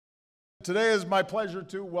Today is my pleasure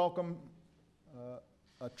to welcome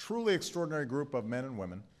a truly extraordinary group of men and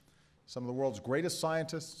women, some of the world's greatest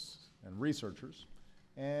scientists and researchers,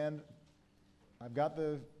 and I've got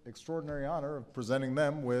the extraordinary honor of presenting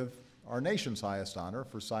them with our nation's highest honor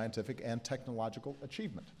for scientific and technological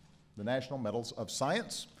achievement, the National Medals of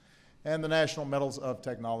Science and the National Medals of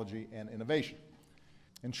Technology and Innovation.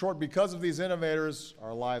 In short, because of these innovators,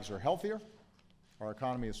 our lives are healthier, our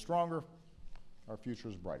economy is stronger, our future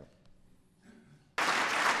is brighter.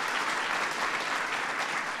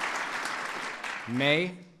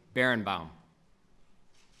 May Berenbaum.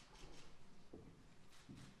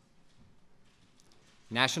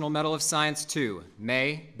 National Medal of Science II,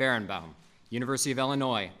 May Berenbaum, University of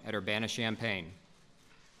Illinois at Urbana-Champaign,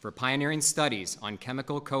 for pioneering studies on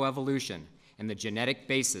chemical coevolution and the genetic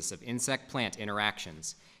basis of insect-plant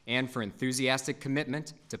interactions, and for enthusiastic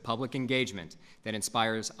commitment to public engagement that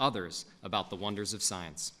inspires others about the wonders of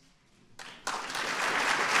science.